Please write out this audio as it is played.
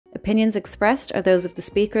Opinions expressed are those of the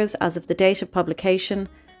speakers as of the date of publication,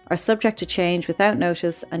 are subject to change without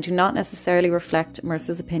notice, and do not necessarily reflect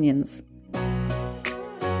Mercer's opinions.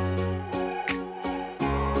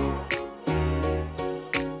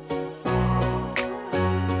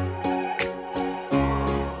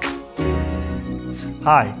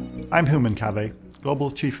 Hi, I'm Hooman Cave,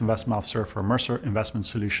 Global Chief Investment Officer for Mercer Investment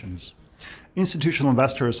Solutions. Institutional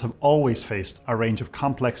investors have always faced a range of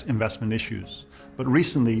complex investment issues, but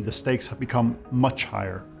recently the stakes have become much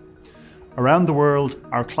higher. Around the world,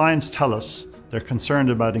 our clients tell us they're concerned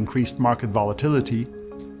about increased market volatility,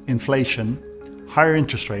 inflation, higher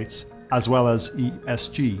interest rates, as well as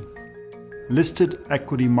ESG. Listed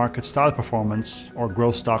equity market style performance, or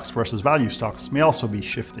growth stocks versus value stocks, may also be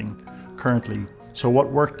shifting currently, so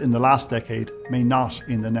what worked in the last decade may not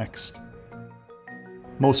in the next.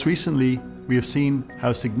 Most recently, we have seen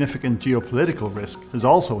how significant geopolitical risk has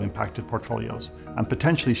also impacted portfolios and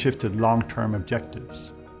potentially shifted long-term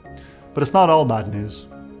objectives. But it's not all bad news.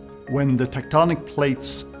 When the tectonic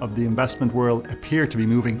plates of the investment world appear to be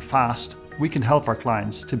moving fast, we can help our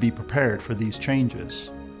clients to be prepared for these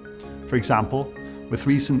changes. For example, with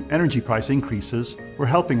recent energy price increases, we're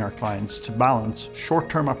helping our clients to balance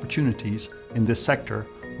short-term opportunities in this sector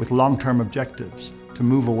with long-term objectives to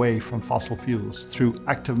move away from fossil fuels through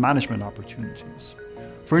active management opportunities.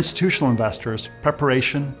 For institutional investors,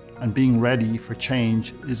 preparation and being ready for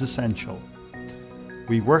change is essential.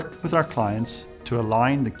 We work with our clients to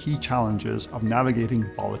align the key challenges of navigating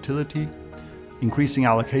volatility, increasing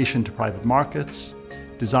allocation to private markets,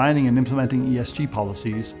 designing and implementing ESG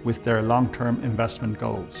policies with their long-term investment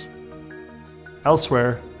goals.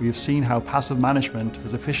 Elsewhere, we have seen how passive management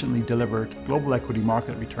has efficiently delivered global equity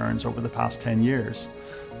market returns over the past 10 years.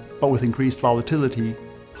 But with increased volatility,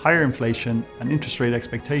 higher inflation, and interest rate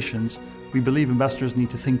expectations, we believe investors need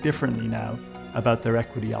to think differently now about their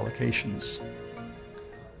equity allocations.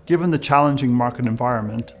 Given the challenging market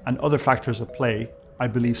environment and other factors at play, I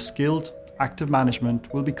believe skilled, active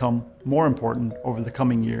management will become more important over the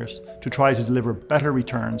coming years to try to deliver better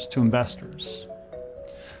returns to investors.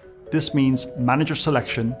 This means manager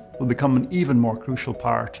selection will become an even more crucial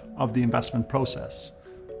part of the investment process,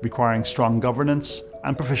 requiring strong governance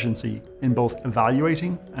and proficiency in both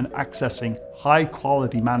evaluating and accessing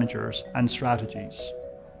high-quality managers and strategies.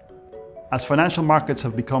 As financial markets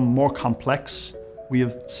have become more complex, we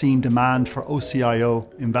have seen demand for OCIO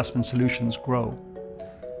investment solutions grow,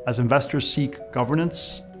 as investors seek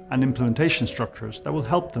governance and implementation structures that will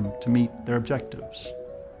help them to meet their objectives.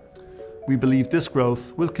 We believe this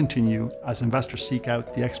growth will continue as investors seek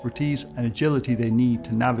out the expertise and agility they need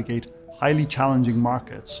to navigate highly challenging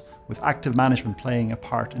markets, with active management playing a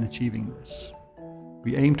part in achieving this.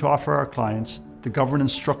 We aim to offer our clients the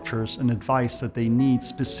governance structures and advice that they need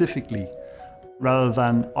specifically, rather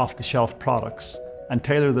than off-the-shelf products, and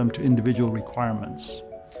tailor them to individual requirements.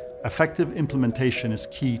 Effective implementation is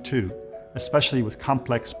key too, especially with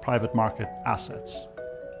complex private market assets.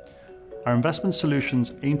 Our investment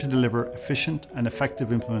solutions aim to deliver efficient and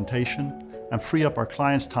effective implementation and free up our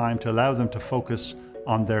clients' time to allow them to focus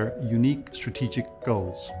on their unique strategic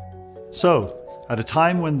goals. So, at a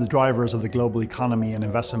time when the drivers of the global economy and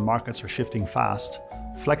investment markets are shifting fast,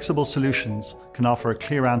 flexible solutions can offer a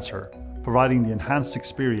clear answer, providing the enhanced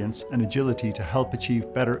experience and agility to help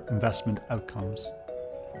achieve better investment outcomes.